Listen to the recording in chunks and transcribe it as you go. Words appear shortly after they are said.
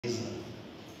reason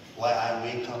why I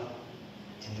wake up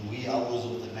in the wee hours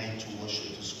of the night to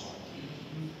worship this God.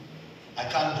 I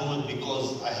can't do it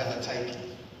because I have a title.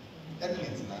 That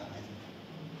means nothing.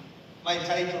 My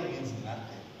title means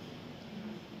nothing.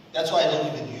 That's why I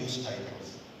don't even use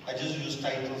titles. I just use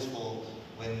titles for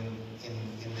when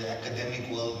in the academic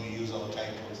world we use our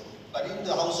titles. But in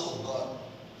the house of God,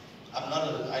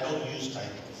 I don't use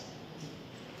titles.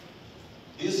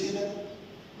 Do you see that?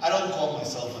 I don't call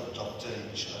myself a doctor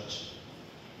in church.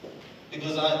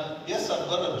 Because yes, I've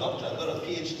got a doctor, I've got a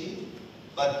PhD,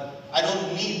 but I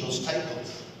don't need those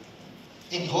titles.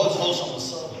 In God's house, I'm a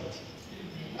servant.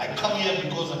 I come here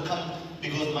because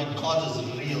my God is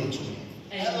real to me.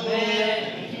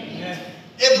 Amen.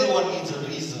 Everyone needs a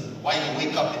reason why you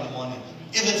wake up in the morning.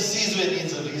 Even Caesar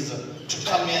needs a reason to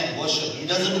come here and worship. He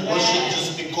doesn't worship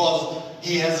just because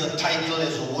he has a title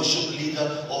as a worship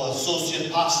leader or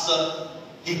associate pastor.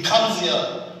 He comes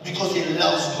here because he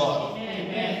loves God.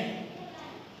 Amen.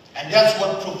 And that's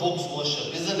what provokes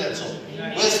worship, isn't that so?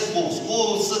 Amen. Where's Paul?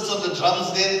 Paul sits on the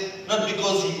drums there, not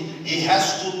because he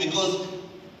has to, because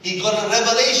he got a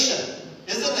revelation.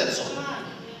 Isn't that so?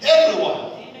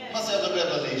 Everyone must have a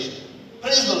revelation.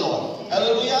 Praise the Lord.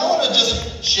 Hallelujah. I want to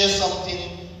just share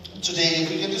something today.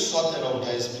 If we can just sort that out,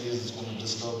 guys, please. It's going to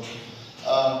disturb me.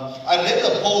 I read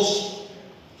a post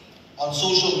on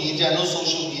social media. I know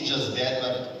social media is bad,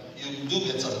 but you do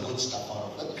get some good stuff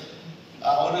out of it.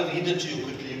 I want to read it to you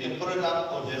quickly. You can put it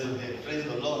up or there's a there. Praise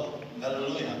the Lord.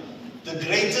 Hallelujah. The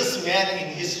greatest man in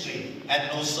history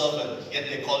had no servant, yet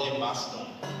they called him master.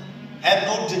 Had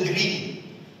no degree,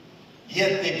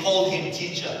 yet they called him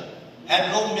teacher.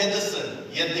 Had no medicine,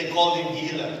 yet they called him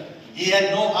healer. He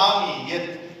had no army,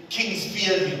 yet kings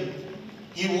feared him.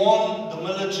 He won the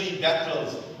military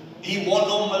battles. He won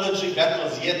no military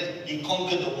battles, yet he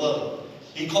conquered the world.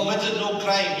 He committed no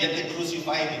crime, yet they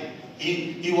crucified him.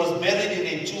 He was buried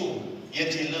in a tomb,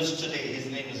 yet he lives today. His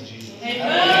name is Jesus. Amen.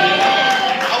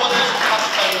 I was just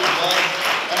touched by his word,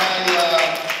 and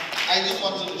I just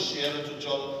wanted to share it with you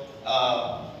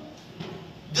all.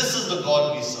 This is the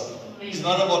God we serve. He's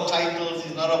not about titles.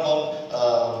 He's not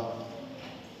about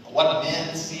what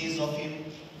man sees of him,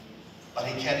 but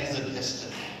he carries a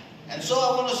destiny. And so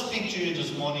I want to speak to you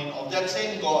this morning of that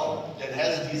same God that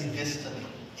has his destiny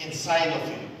inside of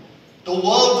him. The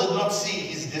world did not see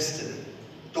his destiny.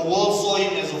 The world saw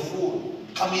him as a fool,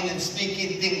 coming and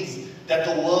speaking things that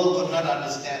the world could not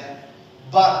understand.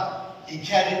 But he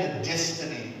carried the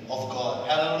destiny of God.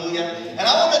 Hallelujah. And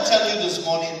I want to tell you this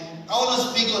morning, I want to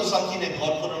speak on something that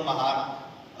God put on my heart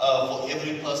for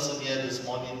every person here this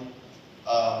morning.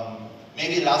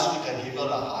 Maybe last week I gave you a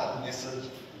hard message,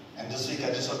 and this week I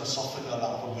just want to soften it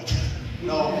up a bit.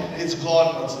 No, it's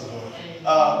God, not so God.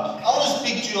 I want to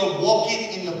speak to you on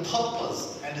walking in the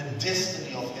purpose and the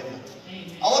destiny of heaven.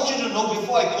 I want you to know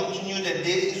before I continue that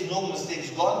there is no mistakes.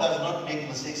 God does not make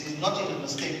mistakes. He's not in the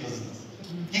mistake business.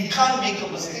 He can't make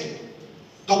a mistake.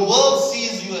 The world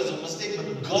sees you as a mistake,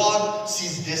 but God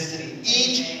sees destiny.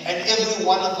 Each and every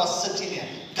one of us sitting here.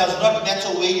 It does not matter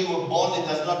where you were born. It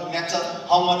does not matter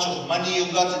how much of money you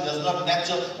got. It does not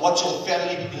matter what your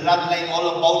family bloodline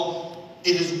all about.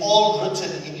 It is all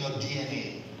written in your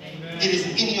DNA. Amen. It is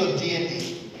in your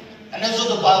DNA. And that's what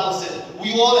the Bible says.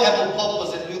 We all have a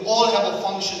purpose and we all have a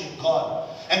function in God.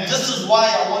 And this is why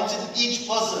I wanted each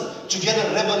person to get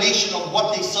a revelation of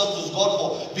what they serve this God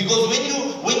for. Because when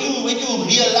you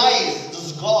realize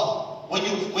this God, when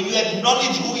you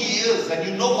acknowledge who He is and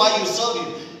you know why you serve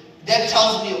Him, that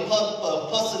tells me a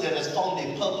person that has found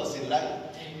a purpose in life.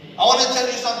 I want to tell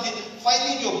you something.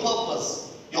 Finding your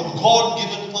purpose, your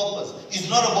God-given purpose, is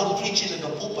not about preaching in the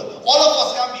pulpit. All of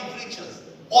us can't be preachers.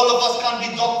 All of us can't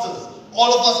be doctors.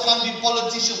 All of us can't be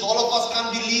politicians. All of us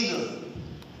can't be leaders.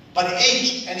 But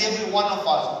each and every one of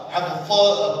us have a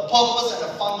purpose and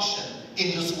a function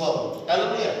in this world.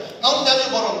 Hallelujah. Now I'll tell you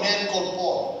about a man called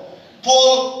Paul.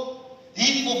 Paul,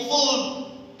 he fulfilled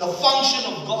the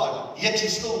function of God, yet he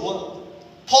still worked.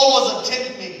 Paul was a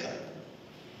tent maker.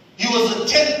 He was a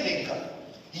tent maker,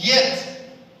 yet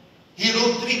he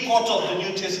wrote 3/4 of the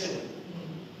New Testament.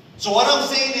 So what I'm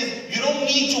saying is, you don't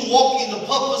need to walk in the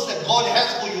purpose that God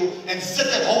has for you and sit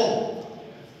at home.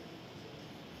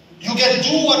 You can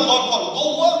do what God called. Go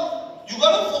work. You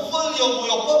got to fulfill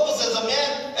your purpose as a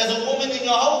man, as a woman in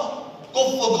your house. Go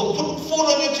put food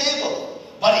on your table.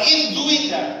 But in doing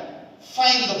that,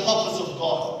 find the purpose of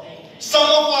God. Some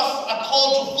of us are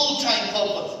called to full-time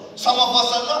purpose. Some of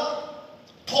us are not.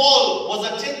 Paul was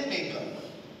a tent maker.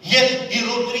 Yet he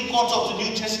wrote 3/4 of the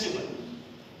New Testament.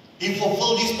 He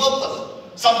fulfilled his purpose.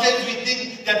 Sometimes we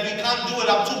think that we can't do it.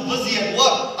 I'm too busy at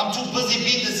work. I'm too busy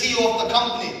being the CEO of the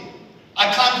company. I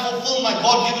can't fulfill my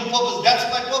God-given purpose. That's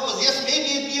my purpose. Yes, maybe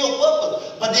it be your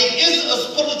purpose. But there is a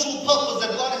spiritual purpose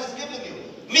that God has given you.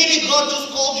 Maybe God just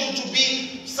called you to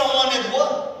be someone at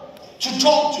work, to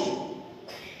talk to.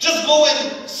 Just go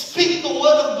and speak the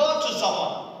word of God to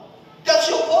someone. That's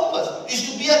your purpose,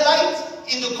 is to be a light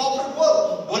in the corporate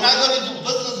world. When I got into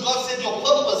business, God said your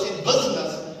purpose in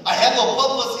business. I have a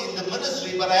purpose in the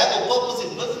ministry, but I have a purpose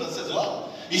in business as well.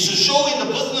 Is to show in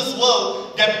the business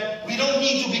world that we don't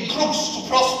need to be crooks to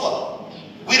prosper.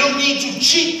 We don't need to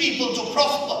cheat people to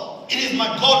prosper. It is my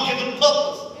God-given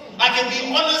purpose. I can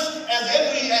be honest as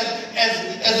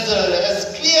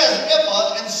clear as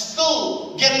ever and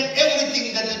still get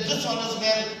everything that the dishonest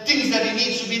man thinks that he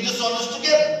needs to be dishonest to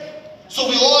get. So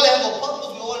we all have a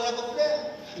purpose, we all have a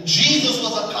plan. Jesus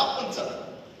was a carpenter.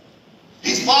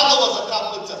 His father was a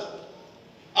carpenter.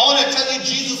 I want to tell you,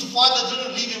 Jesus' father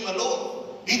didn't leave him alone.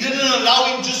 He didn't allow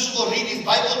him just to go read his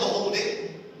Bible the whole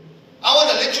day. I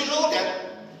want to let you know that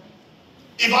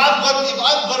if I've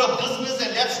got a business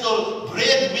and that's the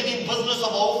bread-winning business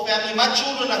of our family, my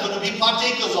children are going to be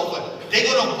partakers of it. They're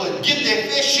going to give their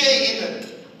fair share in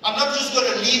it. I'm not just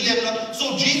going to leave them.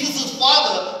 So Jesus'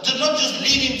 father did not just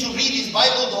leave him to read his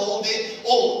Bible the whole day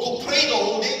or go pray the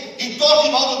whole day. He taught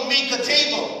him how to make a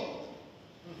table.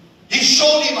 He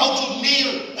showed him how to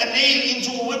nail a nail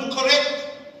into a wood correct.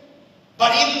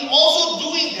 But in also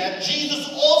doing that, Jesus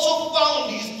also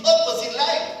found his purpose in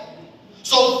life.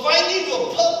 So finding your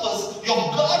purpose, your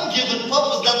God-given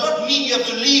purpose, does not mean you have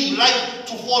to leave life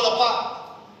to fall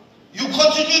apart. You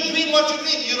continue doing what you're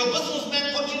doing. You're a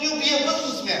businessman, continue to be a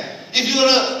businessman. If you're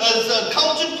an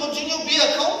accountant, continue to be an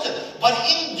accountant. But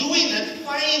in doing it,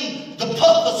 find the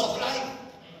purpose of life.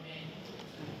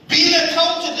 Being an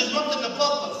accountant is not in the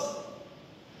purpose.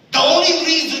 The only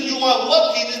reason you are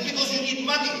working is because you need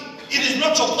money. It is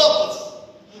not your purpose.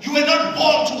 You were not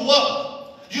born to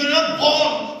work. You are not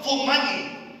born for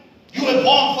money. You were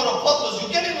born for a purpose. You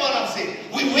get it what I'm saying?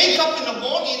 We wake up in the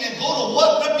morning and go to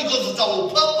work not because it's our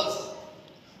purpose.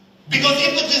 Because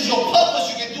if it is your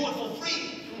purpose, you can do it for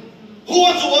free. Who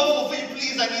wants to work for free?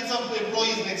 Please, I need some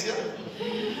employees next year.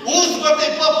 Who's got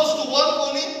their purpose to work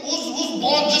only? Who's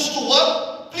born just to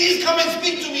work? Please come and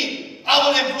speak to me. I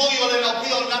will employ you and I'll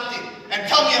pay you nothing. And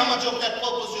tell me how much of that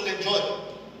purpose you'll enjoy.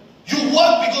 You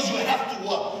work because you have to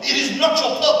work. It is not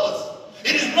your purpose.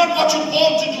 It is not what you're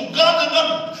born to do. God did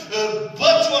not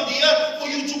birth you on the earth for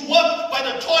you to work by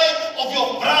the toil of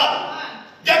your brow.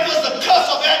 That was the curse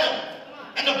of Adam.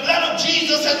 And the blood of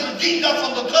Jesus has redeemed us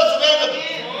from the curse of Adam.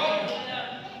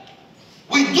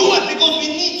 We do it because we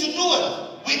need to do it.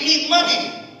 We need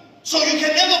money. So you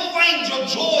can never find your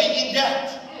joy in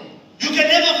that. You can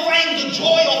never find the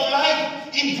joy of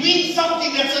life in doing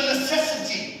something that's a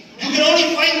necessity. You can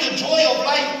only find the joy of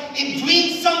life in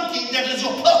doing something that is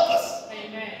your purpose.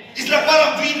 Amen. It's like what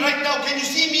I'm doing right now. Can you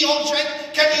see me all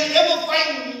sad? Can you ever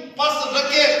find Pastor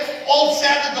Raquel all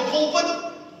sad at the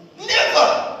pulpit?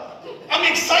 Never. I'm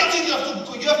excited. You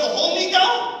have to hold me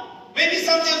down. Maybe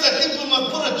sometimes I think we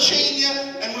must put a chain here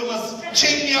and we must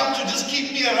chain me up to just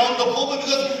keep me around the pulpit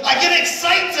because I get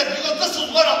excited because this is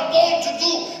what I'm born to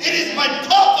do. It is my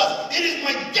purpose. It is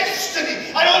my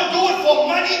destiny. I don't do it for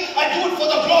money. I do it for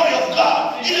the glory of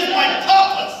God. It is my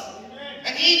purpose.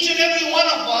 And each and every one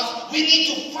of us, we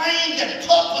need to find that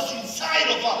purpose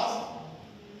inside of us.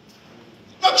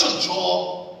 Not your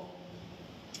job.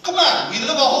 Come on, we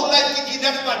live our whole life thinking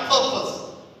that's my purpose.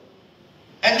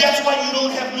 And that's why you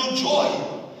don't have no joy.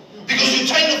 Because you're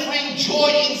trying to find joy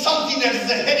in something that is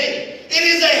a headache. It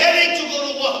is a headache to go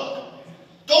to work.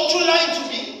 Don't you lie to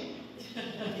me.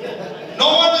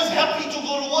 No one is happy to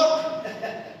go to work.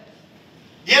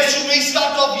 Yes, you may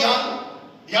start off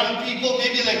young people,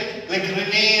 maybe like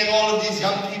Renee and all of these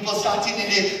young people starting in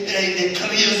their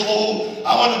careers. Oh,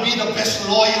 I want to be the best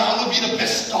lawyer. I want to be the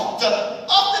best doctor.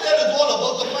 After that, it's all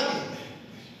about the money.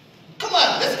 Come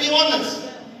on, let's be honest.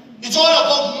 It's all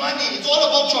about money. It's all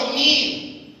about your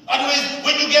need. Otherwise,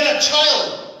 when you get a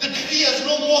child, the career is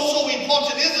no more so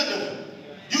important, isn't it?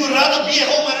 You would rather be at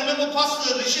home. I remember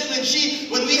Pastor Rishan and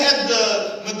when we had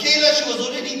Michaela, she was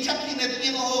already tapping at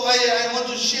me, oh, I want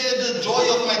to share the joy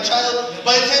of my child.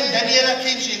 By the time Daniela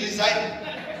came, she resigned.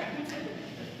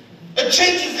 It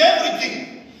changes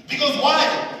everything. Because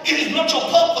why? It is not your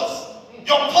purpose.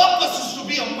 Your purpose is to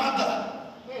be a mother.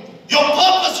 Your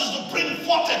purpose is to bring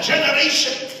forth a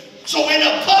generation. So when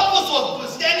her purpose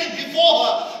was standing before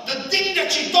her, the thing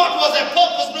that she thought was her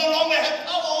purpose no longer had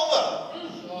power over.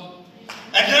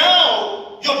 And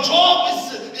now, your job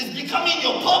is becoming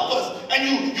your purpose. And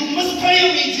you miss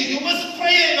prayer meeting, you miss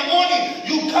prayer in the morning,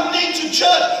 you come late to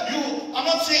church. I'm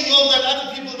not saying you all got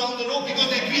other people down the road because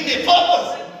they're doing their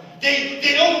purpose.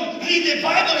 They don't read their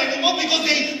Bible anymore because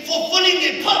they're fulfilling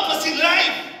their purpose in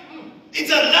life.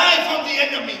 It's a lie from the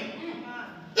enemy.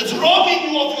 It's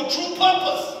robbing you of your true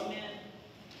purpose.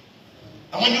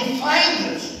 And when you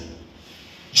find it,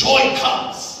 joy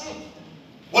comes.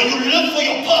 When you live for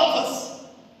your purpose,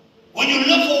 when you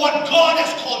live for what God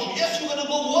has called you. Yes, you're going to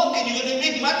go work and you're going to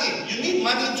make money. You need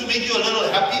money to make you a little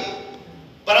happy.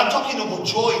 But I'm talking about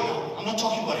joy now. I'm not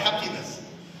talking about happiness.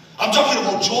 I'm talking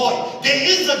about joy. There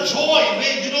is a joy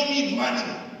where you don't need money.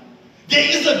 There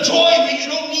is a joy where you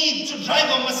don't need to drive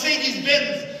a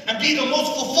Mercedes-Benz and be the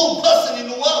most fulfilled person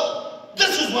in the world.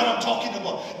 This is what I'm talking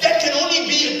about. That can only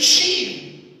be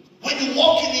achieved when you're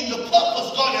walking in the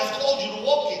purpose God has called you to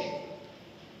walk in.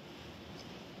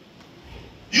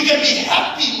 You can be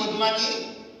happy with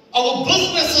money. Our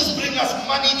businesses bring us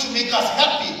money to make us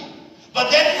happy. But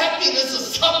that happiness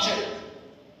is subject.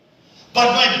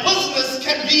 But my business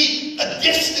can be a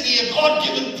destiny, a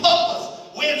God-given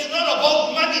purpose, where it's not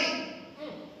about money.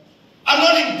 I'm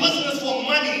not in business for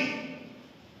money.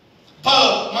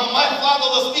 But my father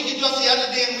was speaking to us the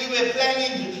other day, and we were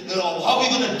planning how we're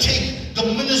going to take the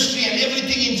ministry and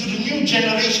everything into the new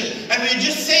generation. And we're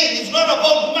just saying it's not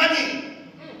about money.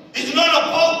 It's not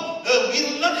about,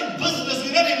 we're not in business,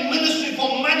 we're not in ministry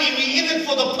for money, we're in it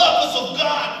for the purpose of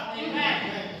God.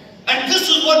 Amen. And this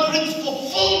is what brings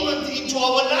fulfillment into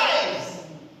our lives.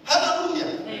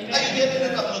 Hallelujah. Amen. Are you getting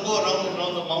it? I'm going to go around and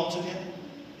around the mountain here.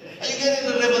 Are you getting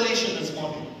the revelation this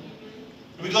morning?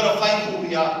 We've got to find who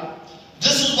we are.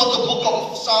 This is what the book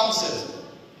of Psalms says.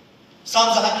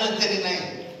 Psalms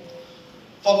 139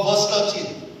 from verse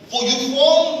 13. For you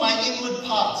formed my inward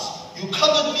parts. You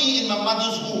covered me in my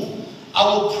mother's womb. I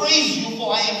will praise you,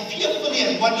 for I am fearfully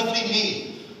and wonderfully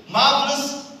made.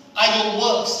 Marvelous are your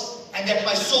works, and that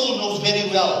my soul knows very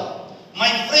well. My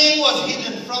frame was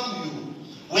hidden from you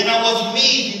when I was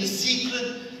made in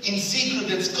secret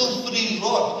and skillfully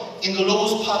wrought in the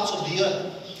lowest parts of the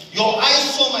earth. Your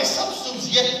eyes saw my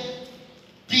substance yet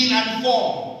being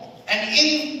unformed, and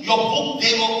in your book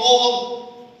they were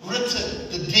all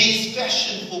written, the days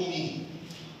fashioned for me,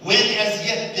 when as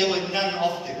yet there were none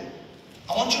of them.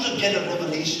 I want you to get a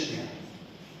revelation here.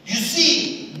 You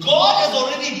see, God has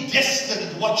already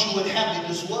destined what you will have in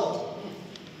this world.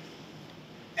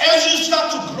 As you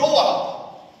start to grow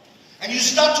up and you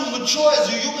start to mature as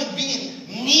a human being,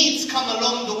 needs come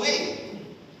along the way.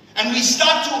 And we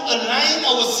start to align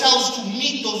ourselves to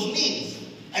meet those needs.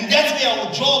 And that's where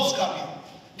our jobs come in.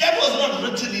 That was not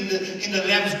written in the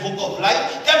Lamb's Book of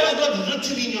Life. That was not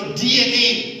written in your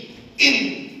DNA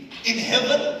in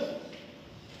heaven.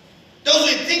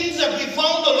 Those are things that we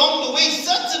found along the way.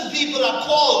 Certain people are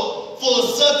called for a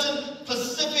certain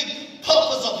specific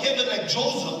purpose of heaven, like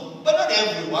Joseph, but not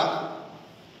everyone.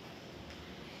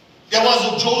 There was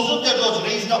a Joseph that was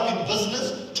raised up in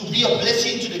business to be a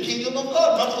blessing to the kingdom of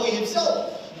God, not for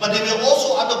himself. But there were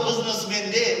also other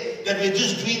businessmen there that were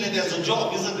just doing it as a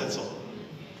job, isn't it so?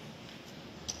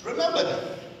 Remember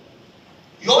that.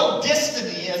 Your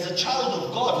destiny as a child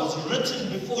of God was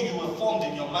written before you were formed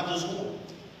in your mother's womb.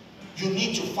 You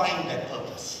need to find that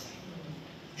purpose.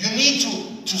 You need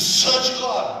to search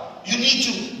God. You need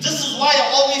to, this is why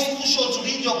I always push you to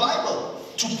read your Bible,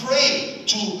 to pray,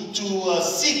 to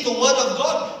seek the word of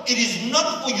God. It is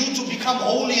not for you to become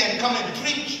holy and come and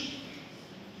preach.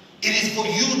 It is for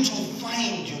you to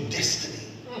find your destiny.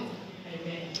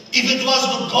 Amen. If it was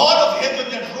the God of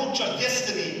heaven that wrote your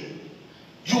destiny,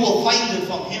 you will find it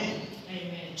from him.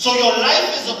 Amen. So your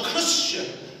life as a Christian,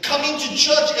 coming to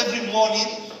church every morning,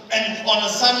 and on a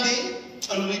Sunday,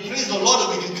 and we praise the Lord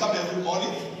that we can come every morning.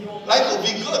 Life will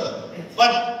be good.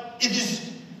 But it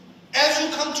is, as you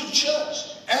come to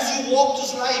church, as you walk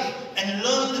this life and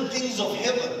learn the things of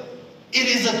heaven, it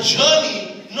is a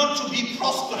journey not to be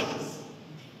prosperous.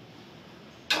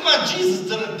 Come on, Jesus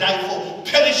didn't die for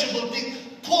perishable things.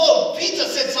 Peter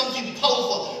said something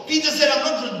powerful. Peter said, I'm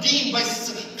not redeemed by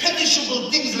perishable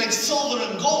things like silver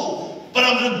and gold, but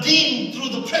I'm redeemed through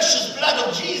the precious blood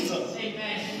of Jesus.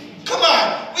 Amen. Come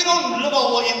on, we don't live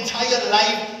our entire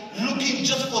life looking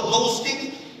just for those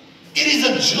things. It is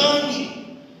a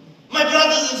journey. My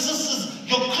brothers and sisters,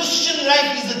 your Christian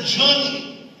life is a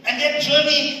journey. And that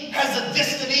journey has a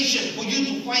destination for you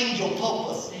to find your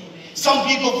purpose. Amen. Some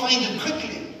people find it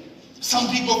quickly. Some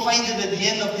people find it at the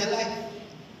end of their life.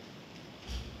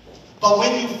 But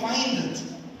when you find it,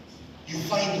 you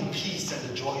find the peace and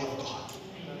the joy of God.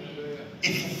 Amen.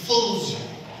 It fulfills you.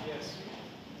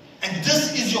 And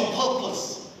this is your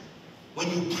purpose when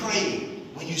you pray,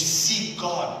 when you seek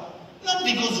God. Not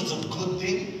because it's a good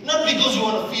thing, not because you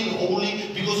want to feel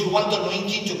holy, because you want the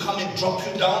anointing to come and drop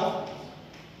you down.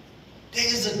 There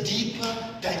is a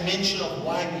deeper dimension of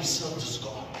why we serve this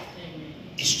God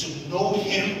is to know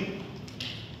Him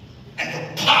and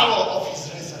the power of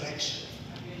His resurrection.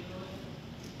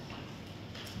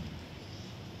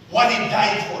 What He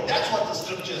died for. That's what the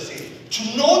scripture says.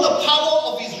 To know the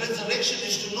power of His resurrection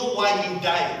is to know why He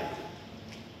died.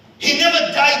 He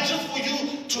never died just for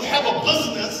you to have a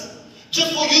business,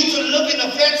 just for you to live in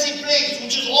a fancy place,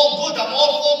 which is all good. I'm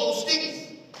all for those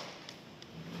things.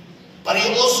 But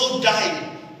He also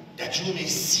died that you may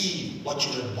see what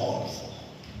you were born for.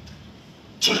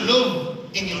 To live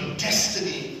in your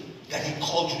destiny that He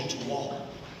called you to walk.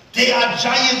 There are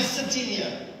giants sitting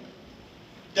here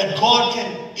that God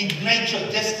can ignite your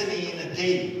destiny in a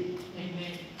day.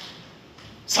 Amen.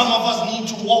 Some of us need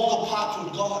to walk apart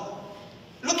with God.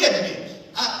 Look at me.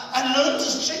 I learned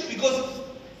this trick because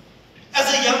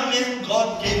as a young man,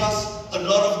 God gave us a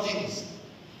lot of things.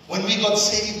 When we got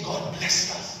saved, God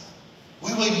blessed us.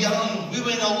 We were young. We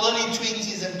were in our early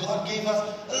 20s and God gave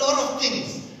us a lot of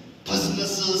things.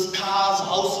 Businesses, cars,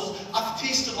 houses. I've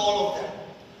tasted all of that.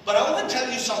 But I want to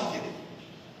tell you something.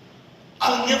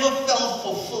 I never felt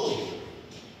fulfilled.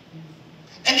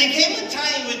 And there came a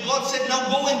time when God said,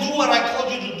 now go and do what I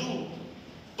called you to do.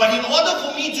 But in order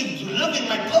for me to live in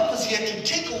my purpose, He had to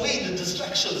take away the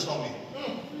distractions from me.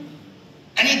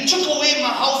 And He took away my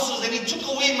houses and He took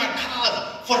away my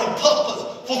cars for a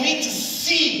purpose, for me to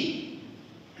see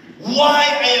why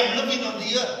I am living on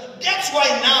the earth. That's why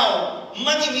now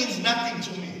money means nothing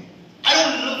to me. I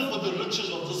don't live for the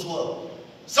riches of this world.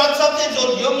 Sometimes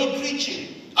you'll hear me preaching.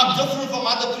 I'm different from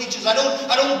other preachers. I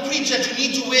don't preach that you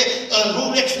need to wear a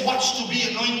Rolex watch to be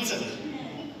anointed.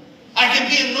 I can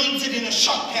be anointed in a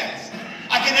short pants.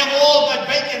 I can have all my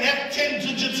bank and have 10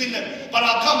 digits in it. But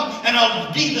I'll come and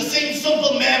I'll be the same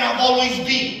simple man I've always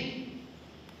been.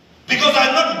 Because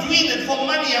I'm not doing it for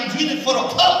money. I'm doing it for a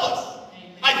purpose.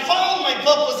 I found my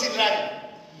purpose in life.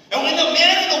 And when a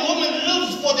man and a woman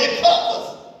lives for their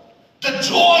purpose, the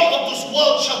joy of this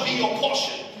world shall be your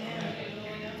portion.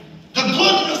 The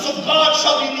goodness of God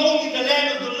shall be known in the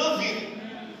land of the living.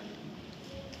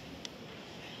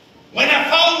 When I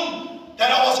found that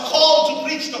I was called to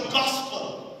preach the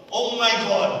gospel, oh my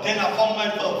God, then I found my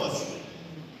purpose.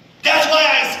 That's why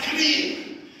I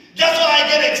scream. That's why I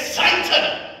get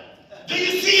excited. Do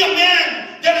you see a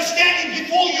man that is standing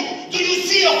before you? Do you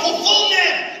see a fulfilled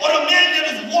man or a man that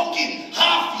is walking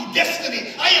half his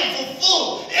destiny? I am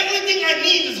fulfilled. Everything I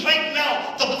need is right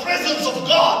now the presence of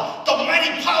God, the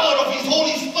mighty power of His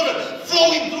Holy Spirit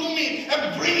flowing through me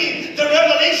and bringing the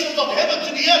revelations of heaven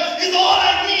to the earth is all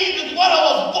I need. Is what I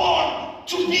was born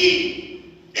to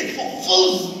be. It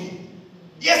fulfills me.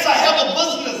 Yes, I have a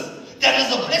business that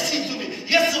is a blessing to me.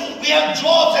 Yes, we have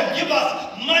jobs that give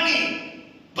us money.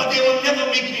 But they will never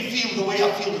make me feel the way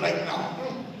I feel right now.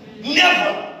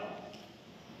 Never.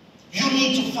 You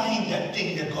need to find that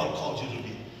thing that God called you to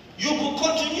be. You will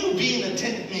continue being a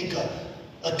tent maker,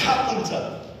 a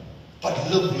carpenter, but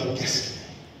live your destiny.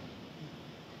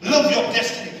 Live your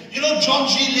destiny. You know John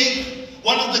G. Lake,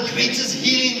 one of the greatest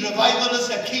healing revivalists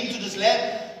that came to this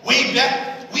land way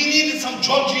back. We needed some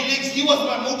John G. Lakes. He was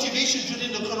my motivation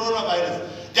during the coronavirus.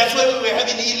 That's why we were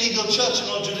having illegal church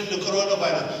during the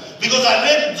coronavirus. Because I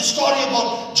read the story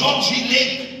about John G.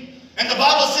 Lake. And the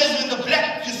Bible says when the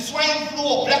swine flu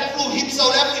or black flu hit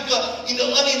South Africa in the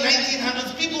early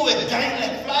 1900s, people were dying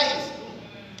like flies.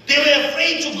 They were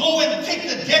afraid to go and take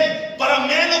the dead. But a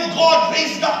man of God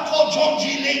raised up called John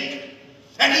G. Lake.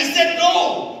 And he said,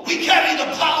 no, we carry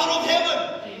the power of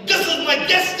heaven. This is my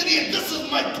destiny and this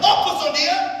is my purpose on the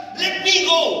earth. Let me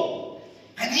go.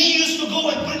 And he used to go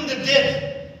and bring the dead.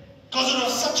 Because it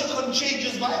was such a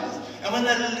contagious virus. And when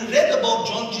I read about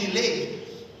John G. Lake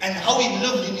and how he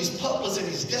lived in his purpose and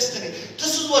his destiny,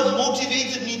 this is what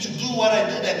motivated me to do what I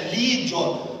did and lead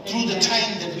John through the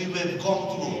time that we were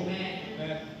gone through.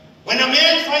 Amen. When a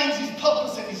man finds his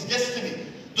purpose and his destiny,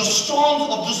 the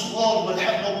storms of this world will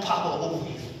have no power over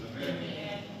you.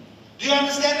 Amen. Do you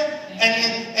understand it?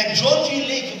 And John G.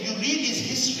 Lake, if you read his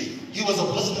history, he was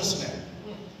a businessman.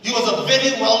 He was a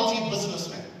very wealthy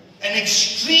businessman. An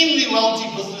extremely wealthy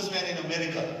businessman in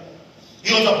America.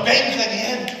 He was a banker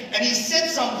and he said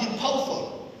something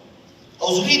powerful. I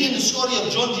was reading the story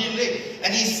of John G. Lake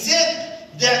and he said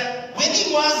that when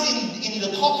he was in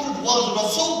the corporate world, he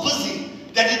was so busy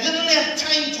that he didn't have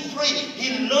time to pray.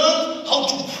 He learned how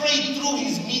to pray through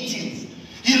his meetings.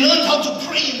 He learned how to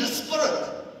pray in the Spirit.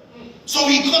 So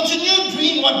he continued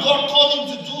doing what God called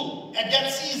him to do at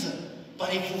that season. But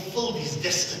he fulfilled his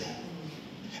destiny.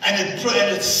 And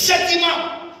it set him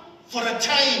up for a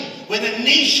time when a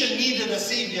nation needed a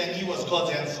Savior and he was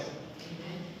God's answer.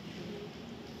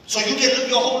 So you can live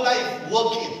your whole life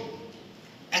working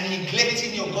and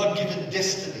neglecting your God-given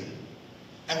destiny.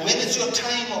 And when it's your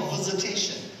time of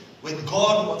visitation, when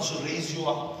God wants to raise you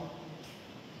up,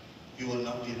 you will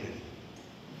not be ready.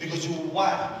 Because you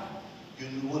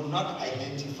will not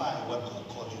identify what God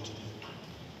called you to do.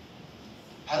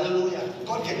 Hallelujah.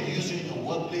 God can use you in your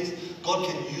workplace. God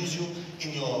can use you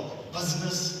in your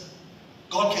business.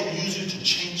 God can use you to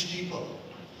change people.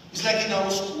 It's like in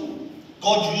our school.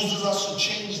 God uses us to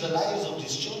change the lives of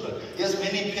these children. Yes,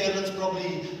 many parents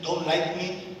probably don't like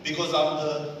me because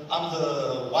I'm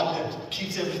the one that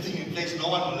keeps everything in place. No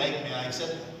one will like me, I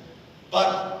accept that.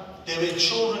 But there were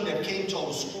children that came to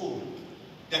our school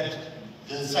that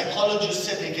the psychologist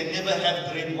said they can never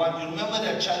have grade 1. You remember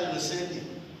that child recently?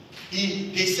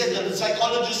 They said that the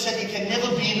psychologist said he can never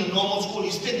be in a normal school.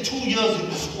 He spent 2 years in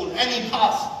the school and he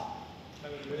passed.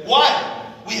 Why?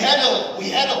 We had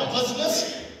a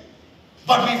business,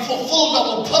 but we fulfilled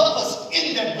our purpose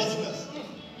in that business.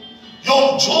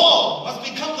 Your job must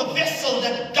become the vessel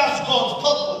that does God's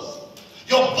purpose.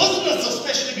 Your business,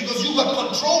 especially because you got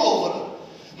control over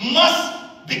it,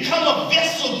 must become a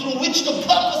vessel through which the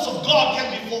purpose of God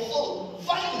can be fulfilled.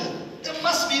 Find it. There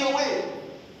must be a way.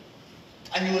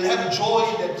 And you will have joy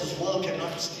that this world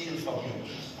cannot steal from you.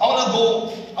 I want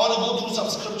to go through some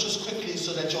scriptures quickly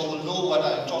so that you all will know what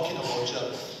I'm talking about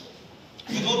here.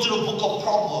 We go to the book of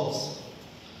Proverbs.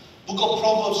 Book of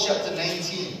Proverbs chapter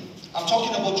 19. I'm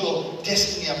talking about your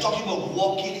destiny. I'm talking about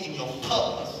walking in your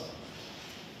purpose.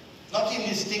 Not in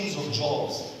these things of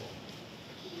jobs.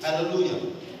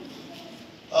 Hallelujah.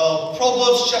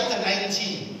 Proverbs chapter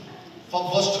 19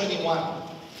 from verse 21.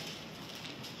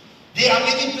 There are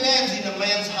many plans in a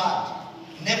man's heart.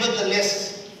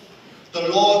 Nevertheless, the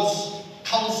Lord's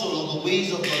counsel or the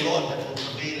ways of the Lord that will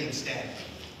prevail and stand.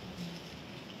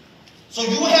 So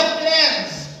you have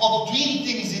plans of doing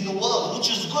things in the world, which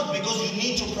is good because you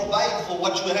need to provide for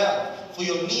what you have, for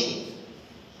your need.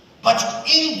 But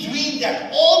in doing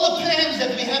that, all the plans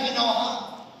that we have in our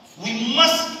heart, we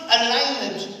must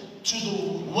align it to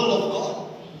the will of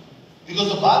God.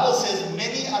 Because the Bible says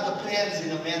many are the plans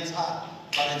in a man's heart,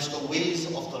 but it's the ways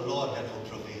of the Lord that will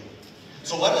prevail.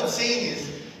 So what it's saying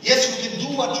is, yes, you can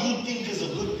do what you think is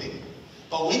a good thing.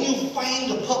 But when you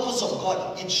find the purpose of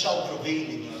God, it shall prevail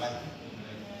in your life.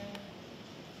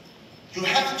 You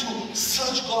have to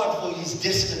search God for His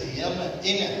destiny.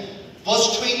 Amen.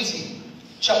 Verse 20,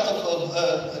 chapter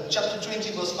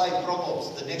 20, verse 5,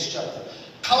 Proverbs, the next chapter.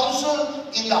 Counsel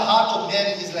in the heart of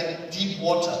man is like deep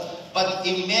water, but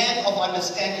a man of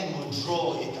understanding will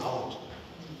draw it out.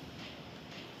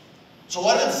 So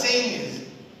what it's saying is,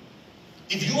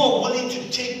 if you are willing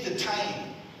to take the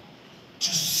time to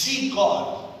seek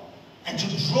God and to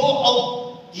draw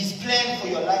out His plan for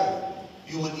your life,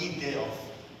 you will eat thereof.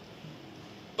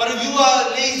 But if you are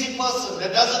a lazy person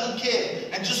that doesn't care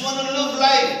and just want to live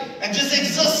life and just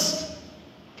exist,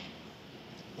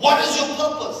 what is your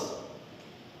purpose?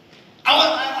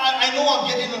 I know I'm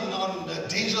getting on the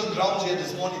dangerous grounds here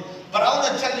this morning, but I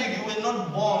want to tell you, you were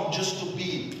not born just to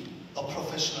be a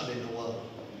professional in the world.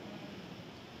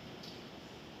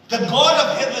 The God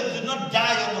of heaven did not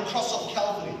die on the cross of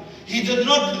Calvary. He did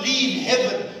not leave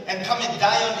heaven and come and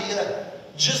die on the earth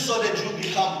just so that you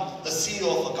become a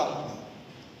CEO of a company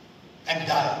and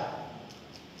die.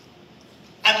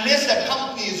 Unless that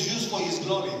company is used for His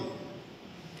glory,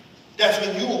 that's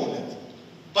when you own it.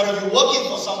 But if you're working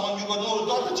for someone, you got no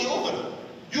authority over it.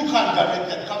 You can't direct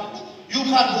that company. You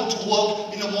can't go to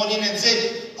work in the morning and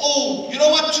say, oh, you know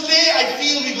what, today I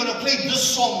feel we're going to play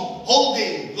this song whole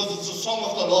day because it's a song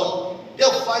of the Lord.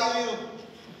 They'll fire you.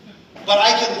 But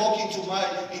I can walk into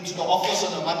the office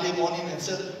on a Monday morning and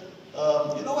say,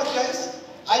 you know what, guys?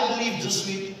 I believe this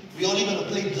week we're only going to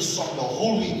play this song the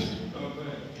whole week.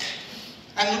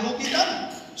 And it will be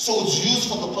done. So it's used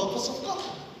for the purpose of God.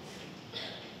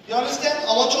 You understand?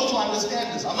 I want you to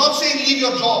understand this. I'm not saying leave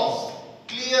your jobs.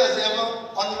 Clear as ever,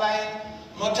 online.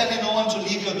 I'm not telling no one to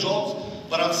leave your jobs.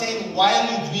 But I'm saying while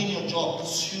you're doing your job,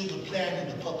 pursue the plan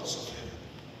and the purpose of heaven.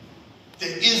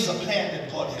 There is a plan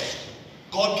that God has.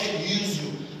 God can use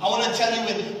you. I want to tell you,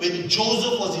 when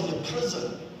Joseph was in the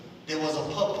prison, there was a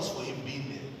purpose for him being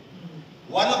there.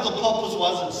 One of the purposes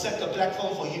was to set the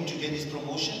platform for him to get his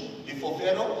promotion before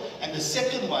Pharaoh. And the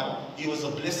second one, he was a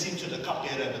blessing to the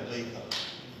cupbearer and the baker.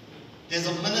 There's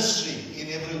a ministry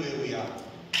in everywhere we are.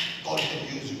 God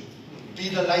can use you. Be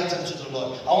the light unto the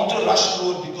Lord. I want to rush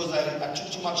through it because I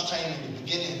took too much time in the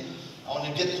beginning. I want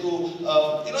to get through.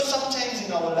 Sometimes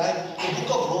in our life, the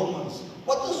book of Romans.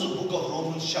 What does the book of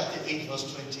Romans chapter 8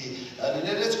 verse 20?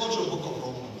 Let's go to the book of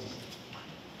Romans.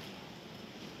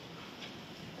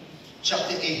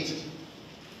 Chapter 8.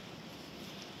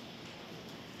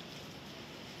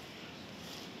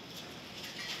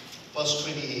 verse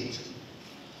 28.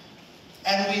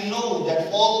 And we know that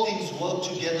all things work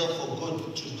together for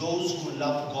good to those who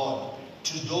love God,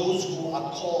 to those who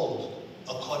are called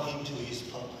according to his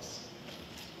purpose.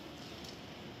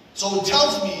 So it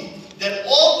tells me that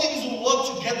all things will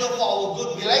work together for our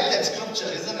good. We like that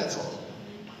scripture, isn't it so?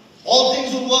 All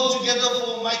things will work together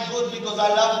for my good because I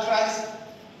love Christ.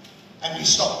 And we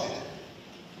stop there.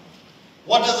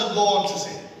 What does it go on to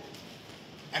say?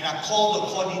 And are called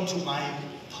according to my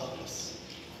purpose.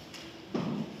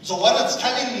 So what it's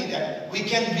telling me that we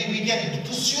can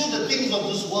pursue the things of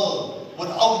this world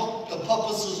without the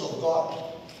purposes of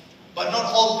God. But not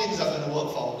all things are going to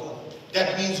work for our good.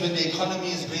 That means when the economy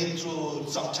is going through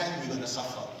some time, you're going to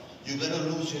suffer. You're going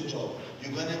to lose your job.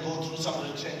 You're going to go through some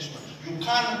retrenchment. You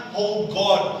can't hold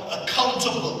God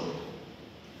accountable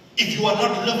if you are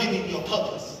not living in your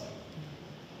purpose.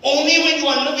 Only when you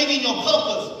are living in your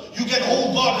purpose, you can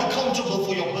hold God accountable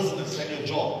for your business and your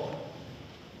job.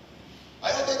 Are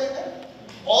you getting that?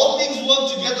 All things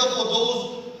work together for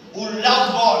those who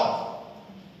love God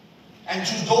and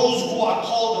to those who are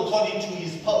called according to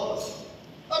his purpose.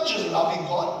 Not just loving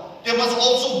God. There must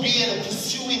also be a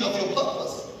pursuing of your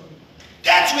purpose.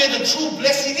 That's where the true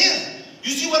blessing is.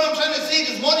 You see what I'm trying to say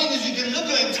this morning is you can live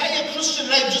your entire Christian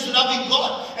life just loving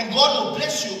God and God will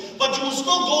bless you, but you will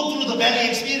still go through the valley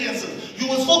experiences. You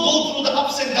will still go through the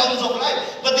ups and downs of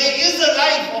life. But there is a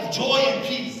life of joy and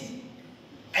peace.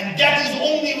 And that is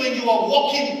only when you are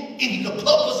walking in the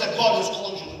purpose that God has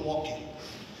called you to walk in.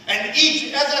 And as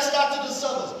I started the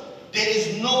service, there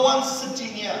is no one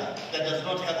sitting here that does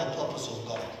not have a purpose of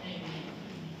God.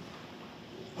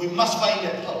 We must find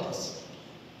that purpose.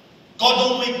 God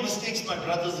don't make mistakes, my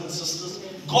brothers and sisters.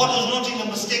 God is not in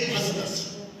a mistake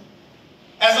business.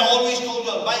 As I always told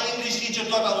you, my English teacher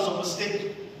thought I was a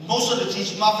mistake. Most of the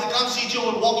teachers, my Afrikaans teacher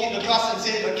would walk in the class and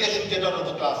say, Rakesh, you get out of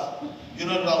the class. You're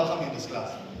not welcome in this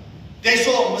class. They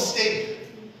saw a mistake,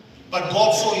 but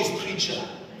God saw his preacher.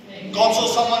 God saw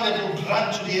someone that would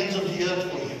run to the ends of the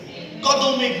earth for him. God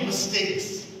don't make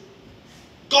mistakes.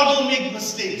 God don't make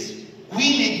mistakes.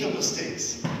 We make the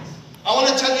mistakes. I want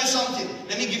to tell you something.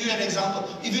 Let me give you an example.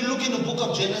 If you look in the book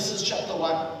of Genesis chapter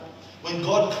 1, when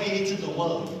God created the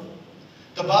world,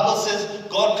 the Bible says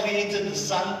God created the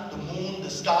sun, the moon, the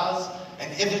stars,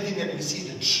 and everything that we see,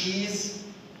 the trees.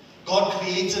 God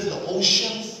created the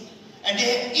oceans. And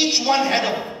each one had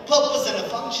a purpose and a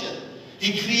function.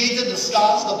 He created the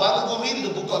stars. The Bible, go read the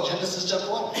book of Genesis chapter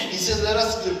 1. He says,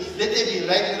 let there be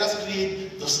light. Let us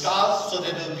create the stars so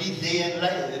that it will be day and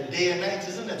night.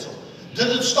 Isn't that so? Did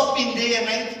it stop being day and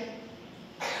night?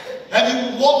 Have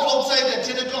you walked outside at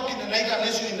 10 o'clock in the night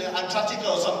unless you're in Antarctica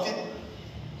or something?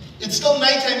 It's still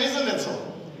nighttime, isn't it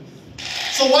so?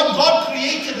 So what God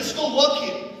created is still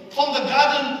working from the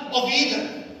Garden of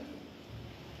Eden.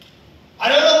 I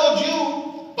don't know about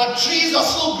you, but trees are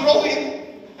still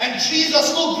growing and trees are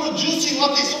still producing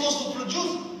what they're supposed to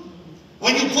produce.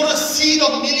 When you put a seed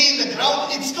of millet in the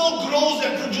ground, it still grows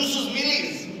and produces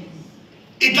millies.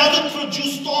 It doesn't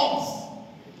produce storms.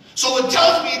 So it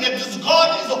tells me that this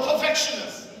God is a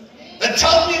perfectionist. It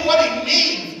tells me what he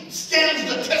made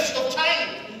stands the test of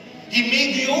time. He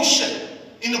made the ocean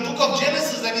in the book of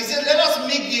Genesis, and he said, let us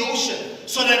make the ocean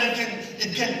so that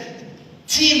it can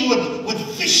teem with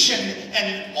fish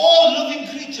and all living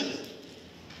creatures.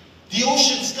 The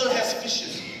ocean still has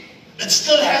fishes. It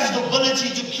still has the ability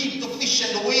to keep the fish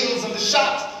and the whales and the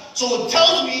sharks. So it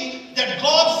tells me that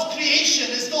God's creation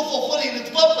is still fulfilling its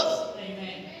purpose.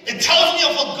 It tells me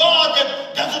of a God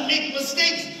that doesn't make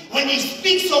mistakes. When he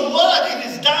speaks a word, it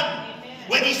is done.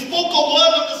 When he spoke a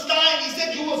word on the sky and he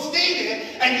said, you will stay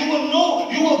there and you will know,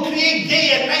 you will create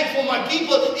day and night for my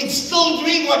people, it's still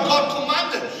doing what God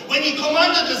commanded. When he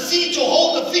commanded the sea to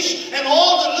hold the fish and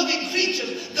all the living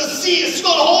creatures, the sea is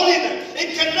still holding it.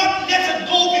 It cannot let it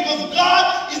go because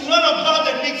God is not a God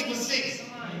that makes mistakes.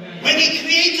 When he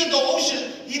created the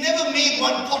ocean, he never made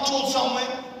one pothole somewhere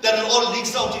that it all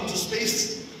leaks out into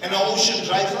space and the ocean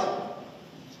dries up.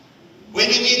 When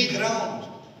he made ground,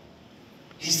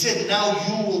 he said, now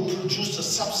you will produce the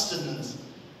substance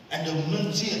and the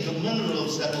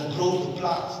minerals that will grow the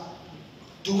plants.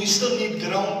 Do we still need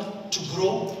ground to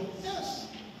grow? Yes.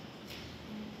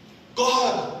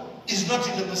 God is not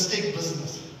in the mistake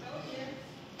business.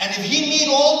 And if he made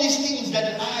all these things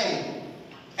that lie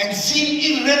and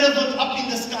seem irrelevant up in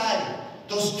the sky,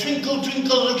 those twinkle,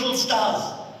 twinkle little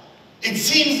stars, it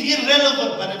seems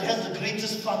irrelevant, but it has the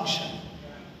greatest function.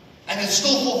 And it's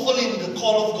still fulfilling the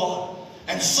call of God.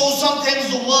 And so sometimes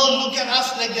the world look at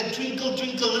us like that twinkle,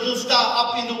 twinkle little star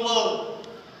up in the world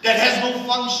that has no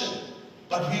function.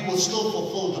 But we will still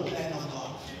fulfill the plan of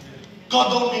God. God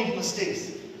don't make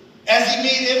mistakes. As He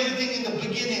made everything in the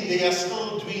beginning, they are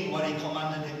still doing what He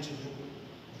commanded them to do.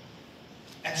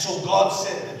 And so God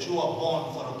said that you are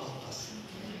born for a purpose.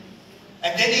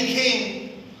 And then He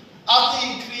came, after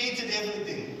He created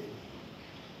everything,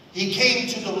 He came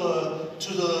to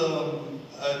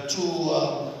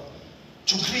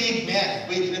create man.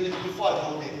 Wait, before I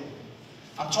go there,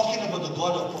 I'm talking about the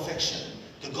God of perfection,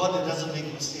 the God that doesn't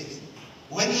make mistakes.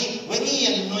 When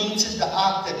he anointed the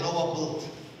ark that Noah built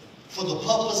for the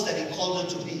purpose that He called it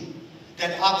to be,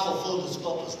 that ark fulfilled its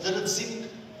purpose. Did it sink?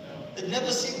 It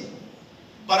never sank.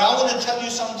 But I want to tell you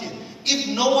something. If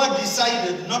Noah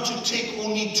decided not to take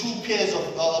only two pairs of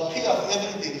a pair of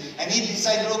everything, and he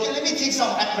decided, okay, let me take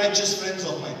some unrighteous friends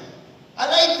of mine. I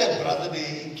like that brother.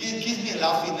 He gives me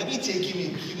laughing. Let me take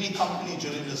him. Give me company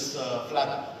during this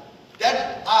flood.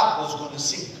 That ark was going to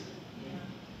sink.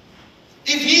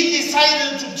 If he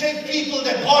decided to take people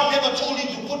that God never told him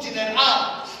to put in an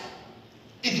ark,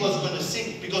 it was going to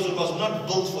sink because it was not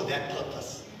built for that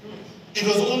purpose. It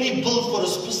was only built for a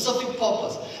specific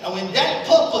purpose. And when that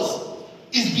purpose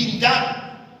is being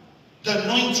done, the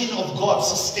anointing of God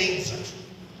sustains it.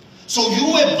 So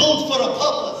you were built for a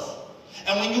purpose.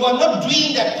 And when you are not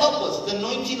doing that purpose, the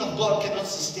anointing of God cannot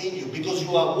sustain you because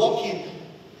you are walking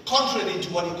contrary to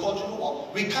what He called you to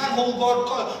walk. We can't hold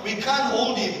God, we can't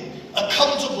hold Him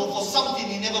accountable for something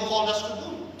He never called us to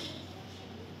do.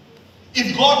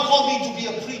 If God called me to be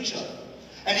a preacher,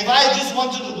 and if I just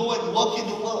wanted to go and work in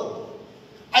the world,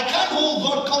 I can't hold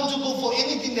God accountable for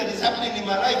anything that is happening in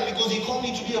my life because He called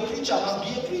me to be a preacher. I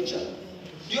must be a preacher.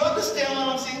 Do you understand what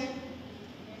I'm saying?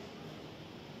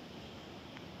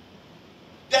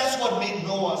 That's what made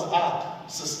Noah's ark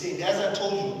sustained. As I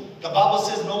told you, the Bible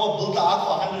says Noah built the ark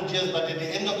for 100 years, but at the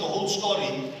end of the whole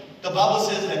story, the Bible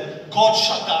says that God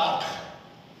shut the ark.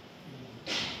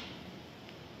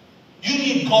 You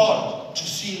need God to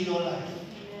seal your life.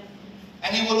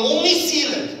 And He will only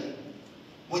seal it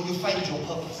when you find your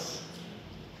purpose.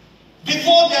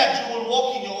 Before that, you will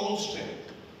walk in your own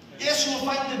strength. Yes, you will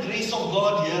find the grace of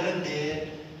God here and there.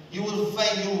 You will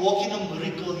find you walk in a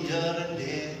miracle here and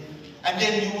there. And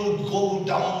then you will go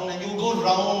down and you will go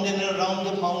round and around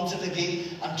the mountain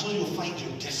again until you find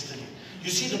your destiny.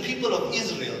 You see, the people of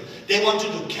Israel, they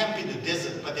wanted to camp in the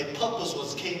desert, but their purpose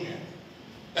was Canaan.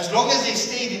 As long as they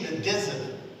stayed in the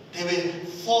desert, they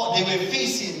were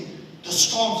facing the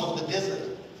storms of the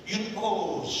desert.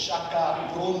 Shaka,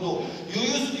 Brondo.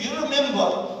 You remember,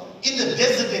 in the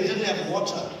desert they didn't have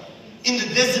water. In the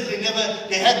desert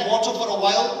they had water for a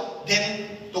while, then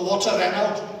the water ran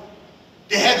out.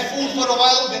 They had food for a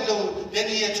while, then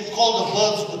he had to call the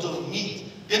birds with the meat.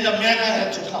 Then the manna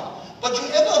had to come. But you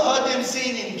ever heard them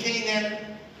saying in Canaan,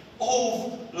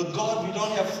 oh, look, God, we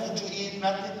don't have food to eat,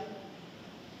 nothing?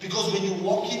 Because when you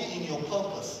walk in your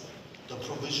purpose, the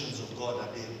provisions of God are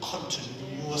there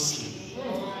continuously.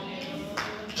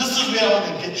 This is where I want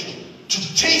to get you. To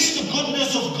taste the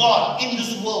goodness of God in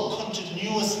this world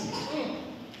continuously.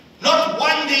 Not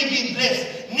one day being blessed.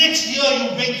 Next year you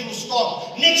break through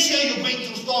storms. Next year you break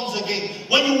through storms again.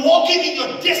 When you walk in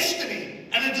your destiny,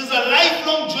 and it is a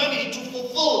lifelong journey to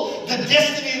fulfill the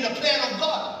destiny and the plan of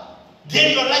God,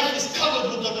 then your life is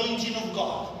covered with the anointing of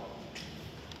God.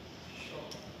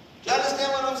 Do you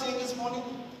understand what I'm saying this morning?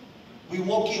 We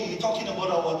walk in, we're talking about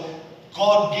our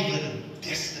God-given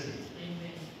destiny.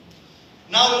 Amen.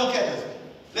 Now look at it.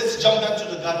 Let's jump back to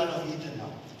the Garden of Eden now.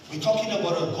 We're talking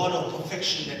about a God of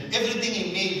perfection, that everything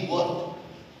He made worked.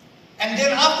 And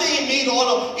then after He made all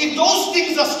of, if those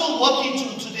things are still working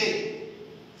to today,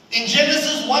 in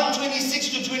Genesis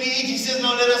 1:26 to 28, He says,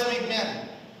 now let us make man.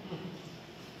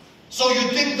 So you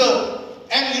think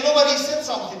and you know what He said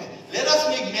something? Let us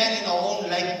make man in our own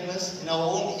likeness, in our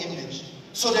own image,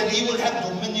 so that he will have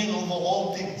dominion over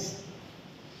all things.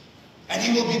 And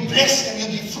he will be blessed and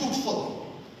he'll be fruitful.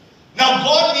 Now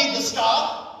God made the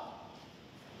star.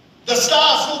 The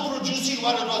star is still producing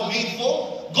what it was made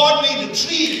for. God made the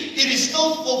tree. It is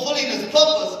still fulfilling its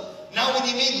purpose. Now when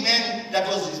He made man, that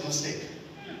was His mistake.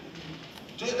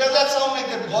 Does that sound like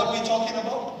the God we're talking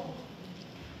about?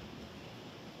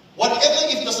 Whatever,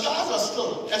 if the stars are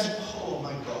still, oh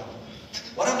my God.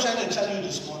 What I'm trying to tell you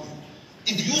this morning,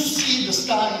 if you see the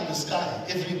star in the sky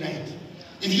every night,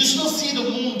 if you still see the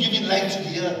moon giving light to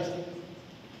the earth,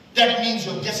 that means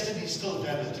your destiny is still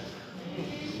valid.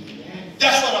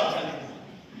 That's what I'm telling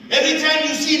you. Every time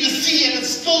you see the sea and it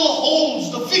still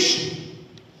holds the fish,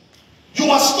 you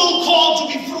are still called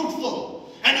to be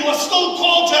fruitful. And you are still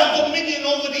called to have dominion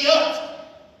over the earth.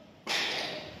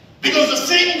 Because the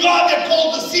same God that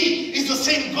called the sea is the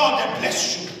same God that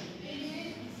blessed you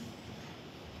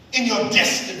in your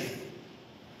destiny.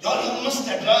 Y'all, you missed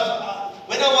that.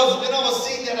 When I was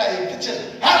saying that, I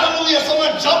pictured, hallelujah,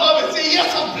 someone jump up and say,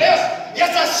 yes, I'm blessed.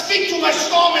 Yes, I speak to my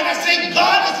storm and I say,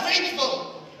 God is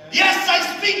faithful. Yes, I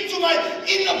speak to my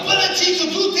inability to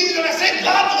do things and I say,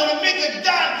 God's going to make it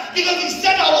done because He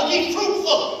said I will be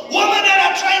fruitful. Women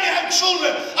that are trying to have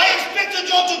children, I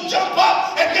expected you all to jump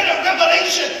up and get a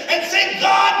revelation and say,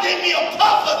 God gave me a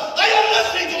purpose. Are you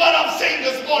listening to what I'm saying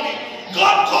this morning?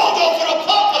 God called you for a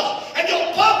purpose, and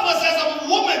your purpose as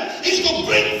a woman is to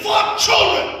bring forth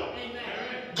children.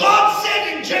 Amen. God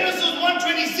said in Genesis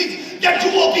 1:26 that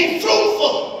you will be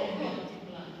fruitful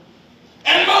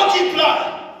and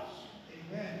multiply.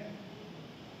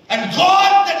 And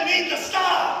God that made the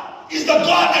star is the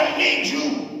God that made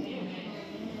you.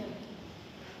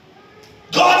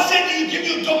 God said He'll give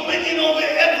you dominion over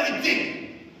everything.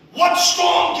 What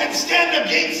storm can stand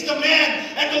against the man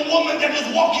and the woman that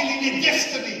is walking in their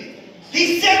destiny?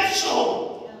 He said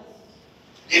so.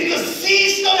 If the sea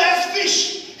still has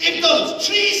fish, if the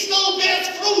tree still bears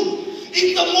fruit,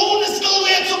 if the moon is still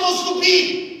where it's supposed to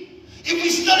be, if we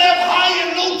still have high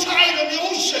and low tide on the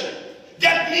ocean,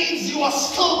 that means you are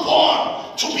still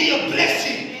born to be a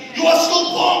blessing. You are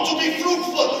still born to be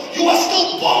fruitful. You are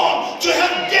still born to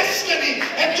have destiny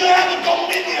and to have a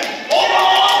dominion over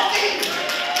all things.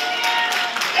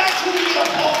 That's who we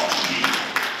are born to be.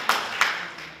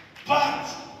 But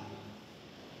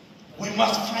we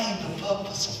must find the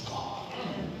purpose of God.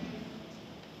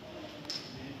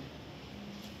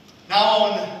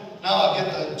 Now I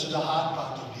get to the hard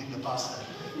part of being the pastor.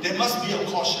 There must be a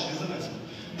caution, isn't it?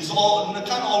 It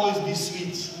can't always be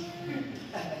sweet.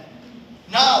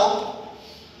 Now,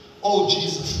 oh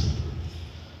Jesus,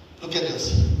 look at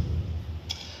this.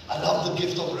 I love the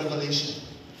gift of revelation.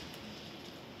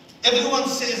 Everyone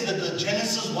says that the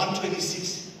Genesis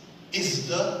 1:26 is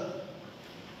the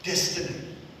destiny.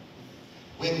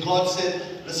 When God said,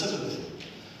 listen to this.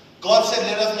 God said,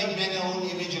 let us make man in our own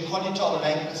image according to our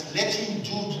likeness. Let him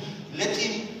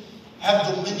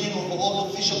have dominion over all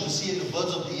the fish of the sea and the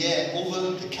birds of the air,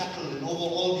 over the cattle and over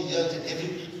all the earth and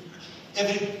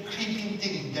every creeping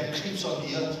thing that creeps on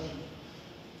the earth.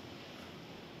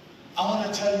 I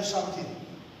want to tell you something.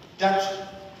 That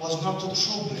was not the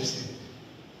true blessing.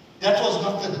 That was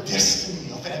not the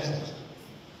destiny of Adam.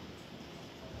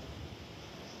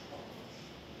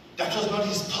 That was not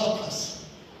his purpose.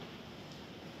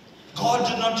 God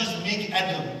did not just make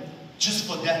Adam just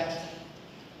for that.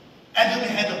 Adam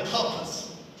had a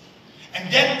purpose.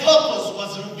 And that purpose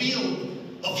was revealed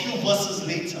a few verses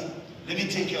later. Let me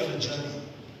take you on a journey.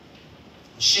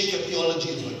 Shake your theology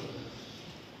as well.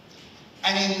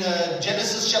 And in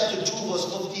Genesis chapter 2 verse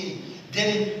 15,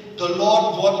 then the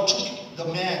Lord God took the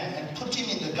man and put him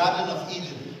in the Garden of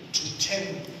Eden to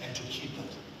tend and to keep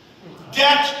it.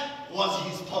 That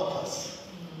was his purpose.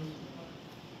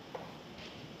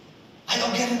 Are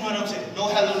you getting what I'm saying? No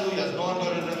hallelujahs, no one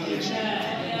got a revelation.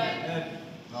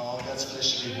 No, that's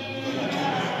fleshly.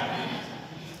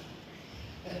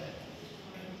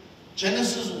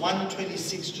 Genesis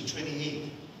 1:26 to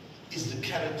 28 is the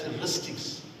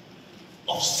characteristics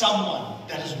of someone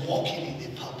that is walking in their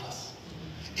purpose.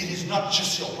 It is not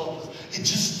just your purpose. It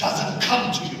just doesn't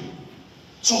come to you.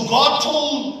 So God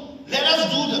told, let us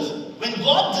do this. When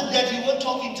God did that, He wasn't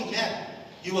talking to man.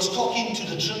 He was talking to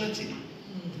the Trinity.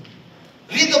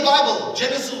 Read the Bible,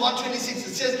 Genesis 1:26,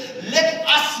 it says, let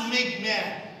us make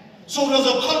man. So there was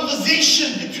a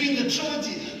conversation between the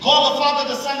Trinity, God the Father,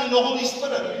 the Son, and the Holy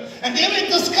Spirit. And they were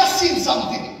discussing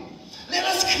something. Let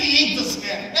us create this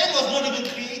man. Man was not even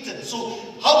created. So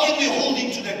how can we hold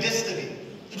him to that destiny?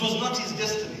 It was not his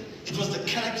destiny. It was the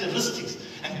characteristics.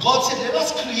 And God said, let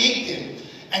us create them.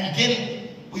 And then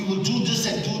we will do this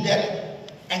and do that.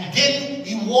 And then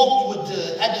He walked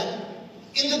with Adam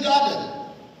in the garden,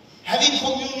 having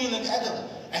communion with Adam.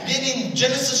 And then in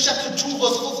Genesis chapter 2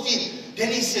 verse 15,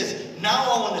 then He says, now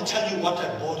I want to tell you what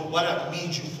I bought, what I've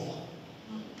made you for.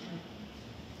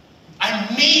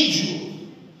 I made you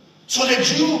so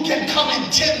that you can come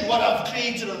and tend what I've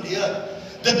created on the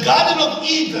earth. The Garden of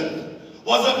Eden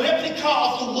was a replica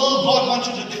of the world God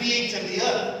wanted to create on the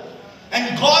earth.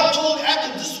 And God told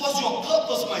Adam, this was your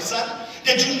purpose, my son,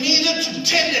 that you needed to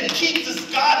tend and keep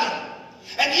this garden.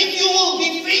 And if you will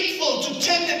be faithful to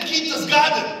tend and keep this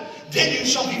garden, then you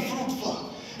shall be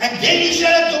fruitful. And then you shall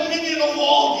have dominion over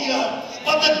all the earth.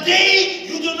 But the day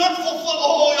you do not fulfill,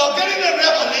 oh, you're getting a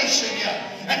revelation here.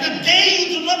 And the day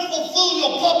you do not fulfill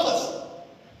your purpose,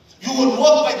 you will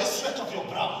walk by the sweat of your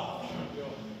brow.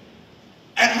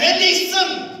 And when they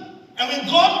sinned, and when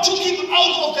God took him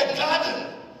out of that garden,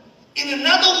 in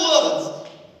other words,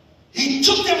 He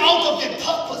took them out of their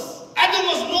purpose. Adam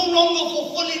was no longer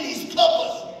fulfilling his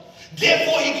purpose.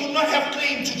 Therefore, he could not have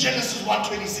claim to Genesis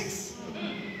 1:26.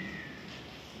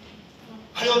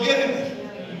 Are you getting it?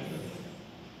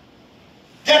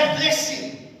 That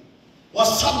blessing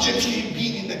was subject to him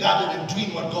being in the garden and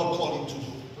doing what God called him to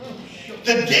do.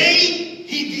 The day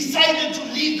he decided to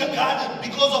leave the garden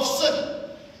because of sin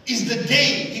is the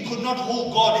day he could not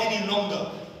hold God any longer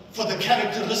for the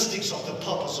characteristics of the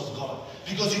purpose of God,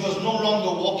 because he was no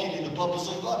longer walking in the purpose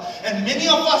of God. And many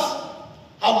of us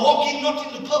are walking not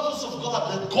in the purpose of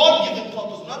God, the God-given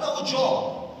purpose, not our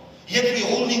job. Yet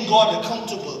we're holding God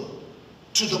accountable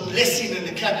to the blessing and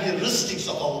the characteristics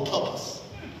of our purpose.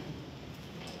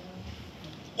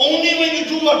 Only when you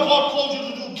do what God called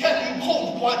you to do can you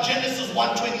quote what Genesis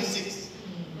 1:26.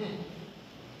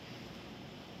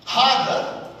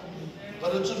 Harder,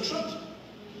 but it's a truth.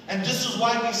 And this is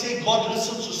why we say God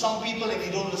listens to some people and he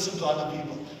don't listen to other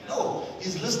people. No,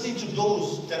 he's listening to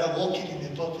those that are walking in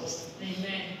their purpose.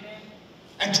 Amen.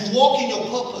 And to walk in your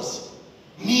purpose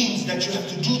means that you have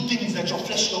to do things that your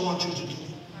flesh don't want you to do.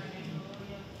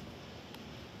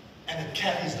 And it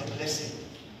carries the blessing.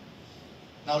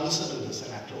 Now listen to this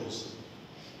and I close.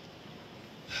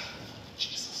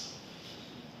 Jesus.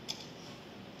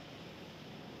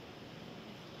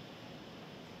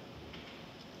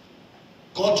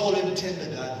 God told him to tend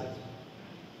the garden.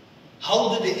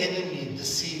 How did the enemy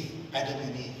deceive Adam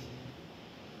and Eve?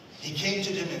 He came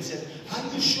to them and said,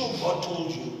 are you sure God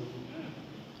told you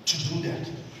to do that?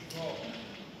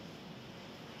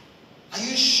 Are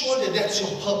you sure that that's your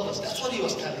purpose? That's what he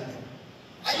was telling them.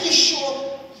 Are you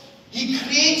sure he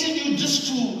created you just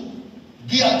to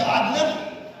be a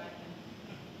gardener?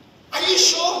 Are you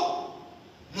sure?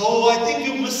 No, I think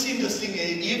you're missing this thing,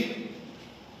 Eve.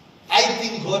 I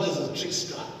think God is a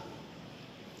trickster.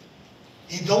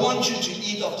 He don't want you to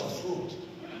eat of the fruit.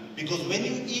 Because when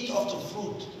you eat of the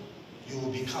fruit, you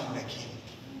will become like him.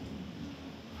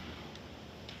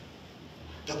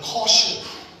 The caution,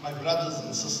 my brothers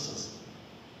and sisters,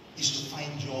 is to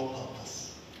find your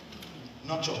purpose,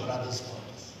 not your brother's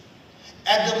purpose.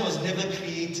 Adam was never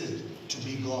created to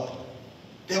be God.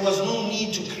 There was no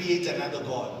need to create another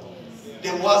God.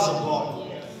 There was a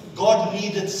God. God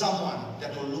needed someone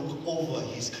that will look over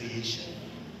his creation.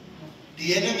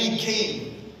 The enemy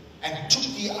came and took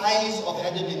the eyes of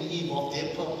Adam and Eve off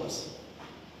their purpose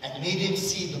and made him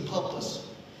see the purpose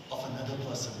of another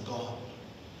person, God.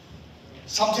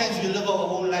 Sometimes we live our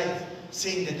whole life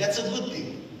saying that that's a good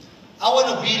thing. I want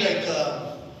to be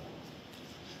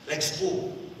like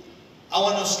school. I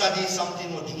want to study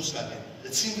something what you study.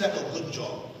 It seems like a good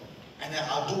job and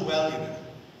I'll do well in it.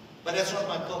 But that's not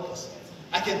my purpose.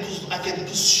 I can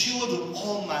pursue it with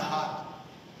all my heart.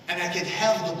 And I can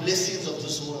have the blessings of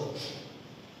this world.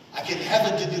 I can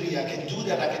have a degree, I can do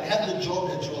that, I can have the job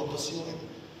that you are pursuing.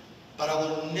 But I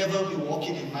will never be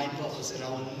walking in my purpose and I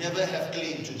will never have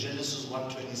claim to Genesis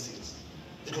 1:26.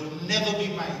 It will never be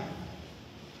mine.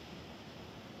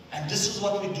 And this is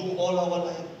what we do all our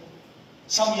life.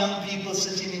 Some young people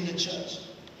sitting in the church.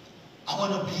 I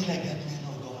want to be like that man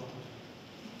of God.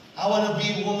 I want to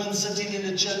be a woman sitting in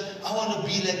the church. I want to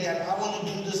be like that. I want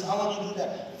to do this. I want to do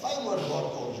that. Find what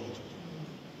God called you to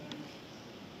do.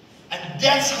 And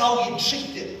that's how he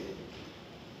tricked them.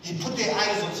 He put their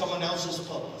eyes on someone else's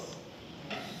purpose.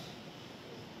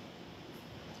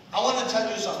 I want to tell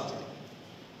you something.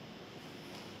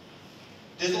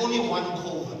 There's only one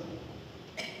Coven.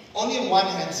 Only one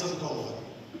handsome Coven.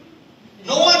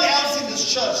 No one else in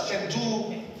this church can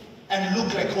do and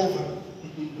look like Coven.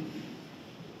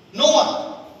 No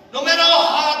one. No matter how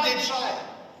hard they try.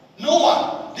 No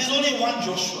one. There's only one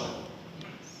Joshua.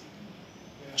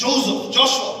 Joshua.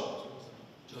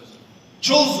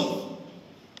 Joseph.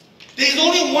 There's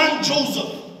only one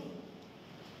Joseph.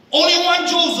 Only one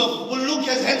Joseph will look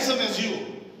as handsome as you.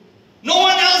 No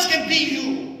one else can be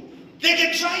you. They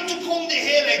can try to comb their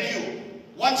hair like you.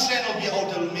 One strand will be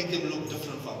out that will make them look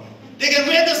different from you. They can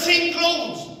wear the same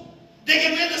clothes. They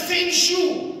can wear the same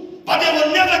shoe. But they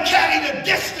will never carry the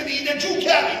destiny that you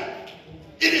carry.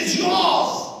 It is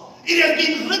yours. It has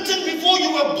been written before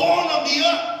you were born on the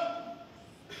earth.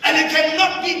 And it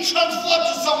cannot be transferred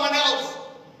to someone else.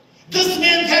 This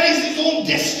man carries his own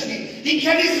destiny. He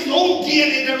carries his own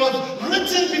DNA that was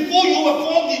written before you were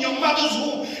formed in your mother's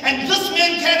womb. And this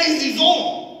man carries his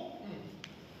own.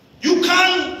 You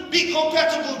can't be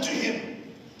compatible to him.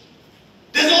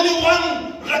 There's only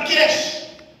one Rakesh.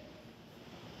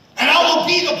 And I will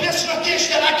be the best Rakesh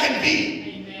that I can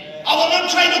be. Amen. I will not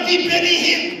try to be Benny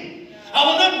Hinn. I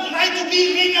will not try to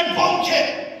be Reinhard Bonnke.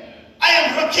 I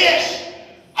am Rakesh.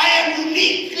 I am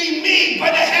uniquely made by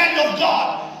the hand of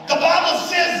God. The Bible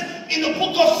says in the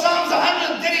book of Psalms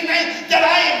 139 that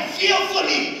I am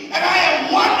fearfully and I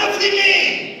am wonderfully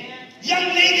made.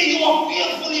 Young lady, you are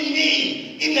fearfully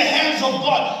made in the hands of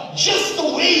God, just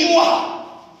the way you are.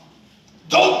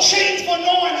 Don't change for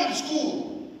no one in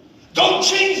school. Don't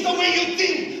change the way you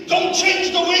think. Don't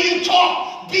change the way you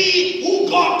talk. Be who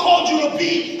God called you to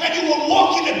be, and you will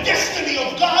walk in the destiny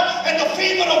of God, and the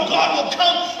favor of God will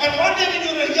come. And one day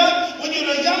when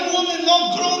you're a young woman,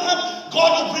 not grown up,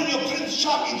 God will bring your Prince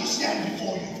Charming to stand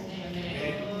before you.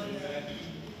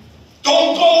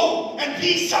 Don't go and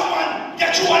be someone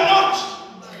that you are not.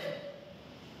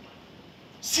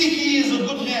 Siki is a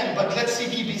good man, but let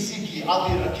Siki be Siki. I'll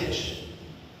be Rakesh.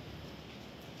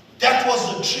 That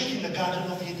was the trick in the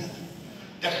Garden of Eden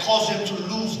that caused them to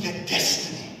lose their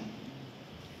destiny.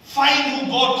 Find who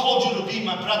God called you to be,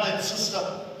 my brother and sister,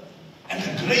 and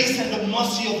the grace and the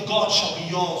mercy of God shall be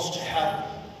yours to have.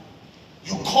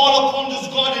 You call upon this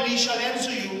God and He shall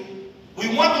answer you.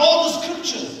 We want all the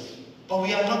scriptures, but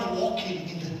we are not walking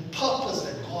in the purpose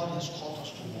that God has called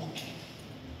us to walk in.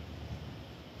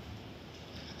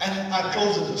 And I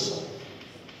close with this song.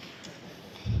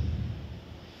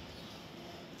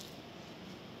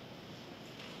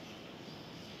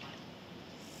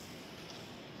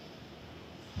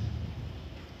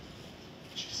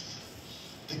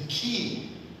 The key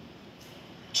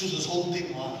to this whole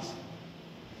thing was,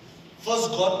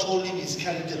 first God told him his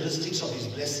characteristics of his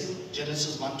blessing,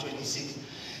 Genesis 1:26.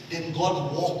 Then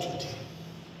God walked with him.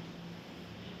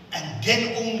 And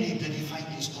then only did he find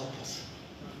his purpose.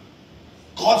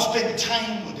 God spent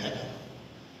time with Adam.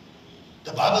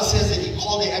 The Bible says that he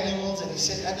called the animals and he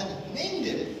said, Adam, name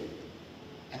them.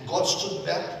 And God stood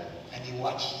back and he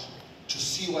watched to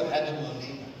see what Adam will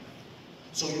name them.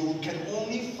 So you can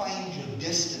only find your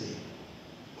destiny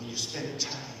when you spend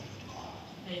time with God.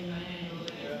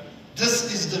 Amen.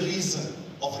 This is the reason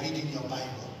of reading your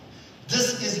Bible.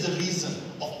 This is the reason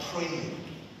of praying,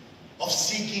 of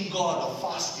seeking God, of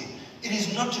fasting. It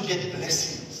is not to get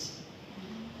blessings.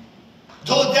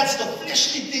 Though that's the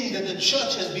fleshly thing that the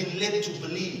church has been led to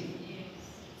believe.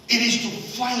 It is to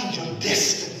find your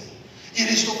destiny. It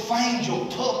is to find your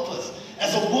purpose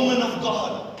as a woman of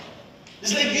God.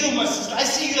 It's like you, my sister. I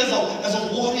see you as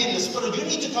a warrior in the spirit. You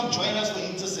need to come join us for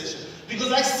intercession.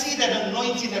 Because I see that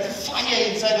anointing, that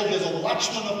fire inside of you as a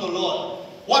watchman of the Lord.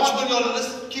 Watchman,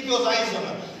 keep your eyes on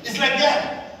her. It's like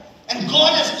that. And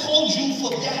God has called you for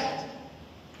that.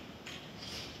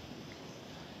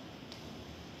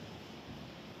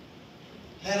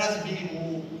 Let us be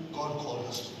who God called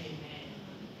us to be.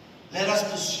 Let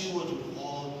us pursue it with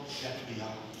all that we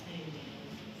are.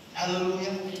 Hallelujah.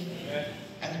 Amen.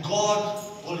 And God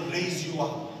will raise you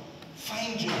up.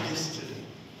 Find your destiny.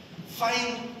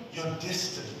 Find your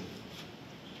destiny.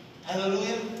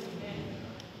 Hallelujah.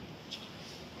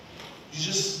 You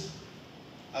just,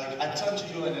 I turned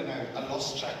to you and then I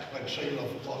lost track, my trail of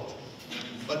thought.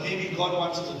 But maybe God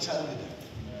wanted to tell me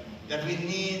that we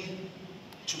need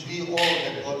to be all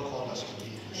that God called us to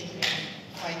be.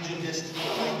 Find your destiny,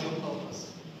 find your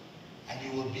purpose. And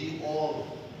you will be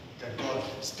all that God.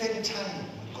 Spend time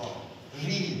with God.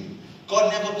 Read.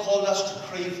 God never called us to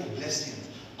pray for blessings.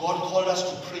 God called us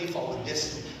to pray for our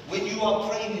destiny. When you are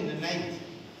praying in the night,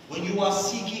 when you are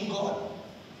seeking God,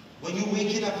 when you're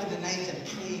waking up in the night and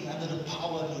praying under the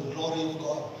power and the glory of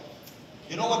God,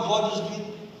 you know what God is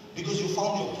doing? Because you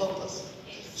found your purpose.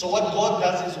 So what God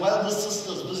does is, while the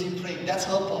sister is busy praying, that's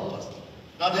her purpose.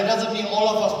 Now that doesn't mean all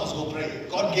of us must go pray.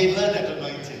 God gave her that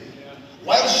anointing.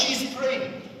 While she's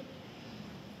praying,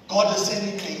 God is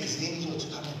sending his angel to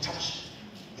come and touch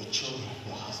your children,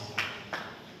 your husband.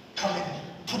 Come and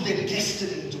put their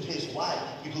destiny into place. Why?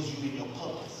 Because you're in your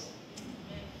purpose.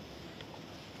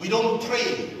 We don't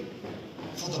pray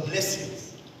for the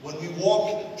blessings. When we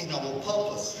walk in our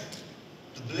purpose,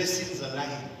 the blessings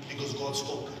align because God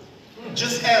spoke it.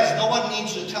 Just as no one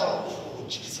needs to tell, oh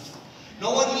Jesus,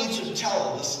 no one needs to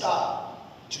tell the star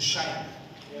to shine.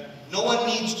 No one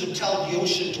needs to tell the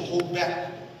ocean to hold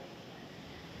back,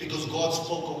 because God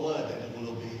spoke a word and it will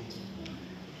obey.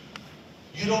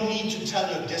 You don't need to tell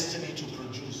your destiny to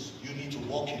produce. You need to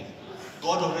walk in it.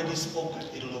 God already spoke it.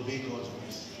 It will obey God's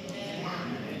voice.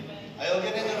 Are you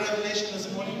getting a revelation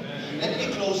this morning? Let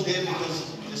me close there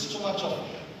because there's too much of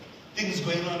things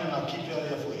going on and I'll keep you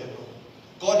here forever.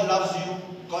 God loves you.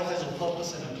 God has a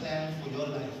purpose and a plan for your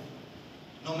life.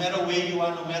 No matter where you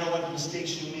are, no matter what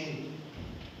mistakes you made,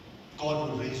 God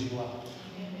will raise you up.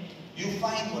 You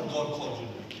find what God called you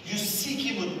to. You seek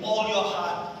Him with all your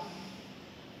heart,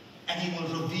 and He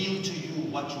will reveal to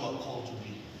you what you are called to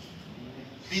be.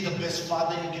 Be the best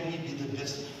father you can be the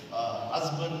best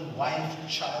husband, wife,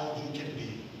 child you can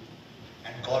be.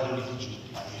 and God will lead you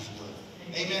by His word.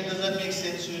 Amen. Does that make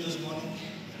sense to you this morning?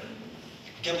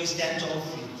 Can we stand to our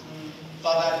feet?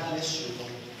 Father, I bless you,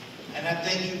 Lord. And I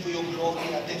thank you for your glory.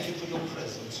 I thank you for your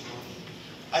presence, Lord.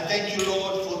 I thank you,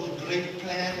 Lord, for the great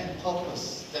plan and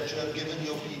purpose that you have given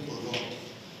your people, Lord.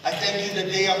 I thank you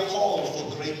that they are called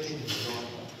for great things, Lord.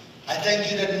 I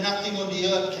thank you that nothing on the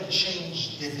earth can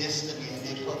change their destiny and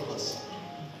their purpose.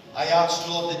 I ask,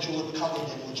 Lord, that you would cover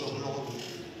them with your glory.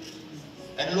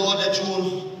 And Lord, that you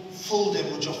will fill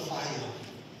them with your fire.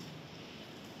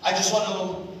 I just want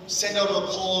to send out a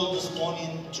call this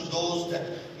morning to those that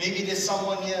maybe there's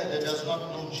someone here that does not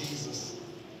know Jesus.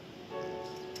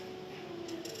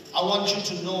 I want you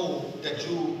to know that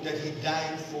He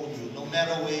died for you, no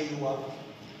matter where you are.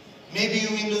 Maybe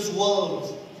you're in this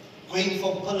world, going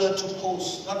from pillar to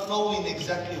post, not knowing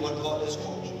exactly what God has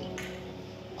called you.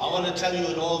 I want to tell you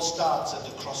it all starts at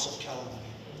the cross of Calvary.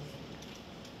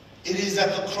 It is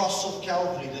at the cross of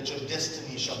Calvary that your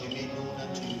destiny shall be made known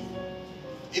unto you.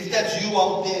 If that's you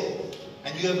out there,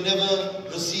 and you have never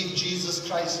received Jesus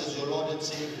Christ as your Lord and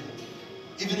Savior,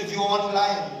 even if you're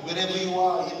online, wherever you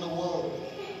are in the world,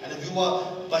 and if you are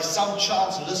by some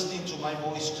chance listening to my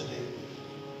voice today,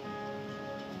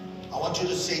 I want you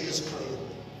to say this prayer.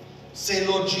 Say,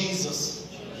 Lord Jesus,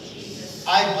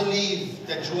 I believe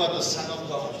that you are the Son of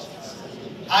God.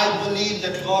 I believe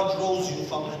that God rose you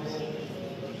from the dead.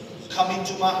 Come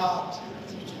into my heart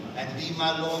and be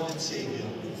my Lord and Savior.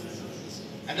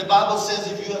 And the Bible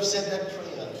says if you have said that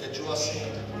prayer, that you are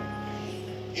saved.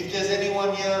 If there's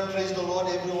anyone here, praise the Lord,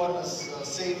 everyone is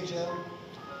saved here.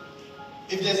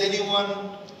 If there's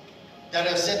anyone that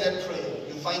has said that prayer,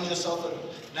 you find yourself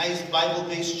a nice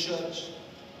Bible-based church,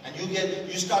 and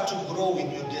you start to grow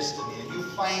in your destiny, and you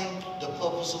find the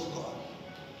purpose of God.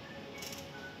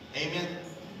 Amen.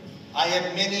 I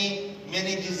had many,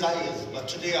 many desires, but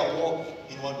today I walk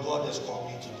in what God has called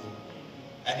me to do.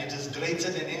 And it is greater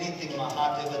than anything my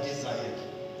heart ever desired.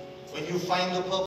 When you find the purpose